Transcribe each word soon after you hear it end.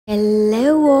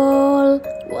Hello all,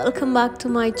 welcome back to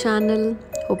my channel.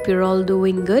 Hope you're all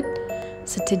doing good.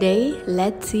 So today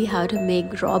let's see how to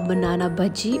make raw banana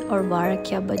bhaji or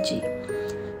Vazhakkai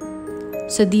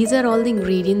bhaji. So these are all the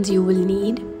ingredients you will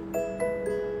need.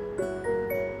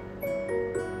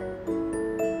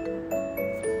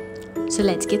 So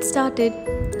let's get started.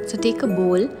 So take a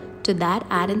bowl, to that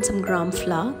add in some gram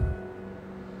flour,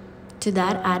 to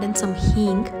that add in some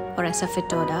hing or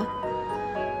asafoetida,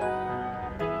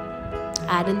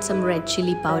 add in some red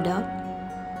chili powder,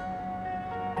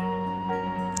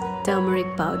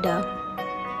 turmeric powder,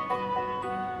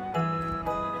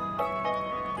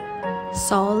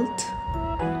 salt,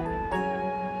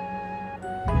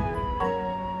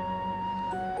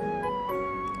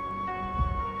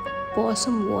 pour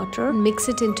some water and mix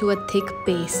it into a thick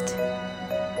paste.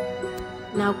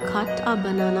 Now cut our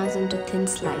bananas into thin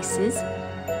slices,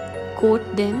 coat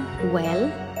them well.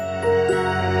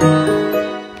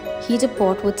 Heat a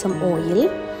pot with some oil,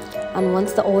 and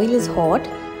once the oil is hot,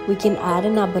 we can add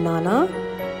in our banana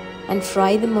and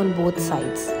fry them on both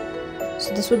sides.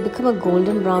 So this would become a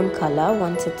golden brown color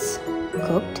once it's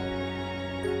cooked.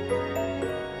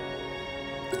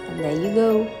 And there you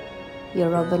go. Your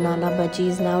raw banana bhaji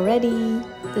is now ready.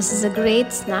 This is a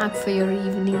great snack for your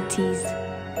evening teas.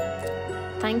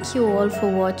 Thank you all for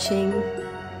watching.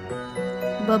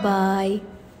 Bye-bye.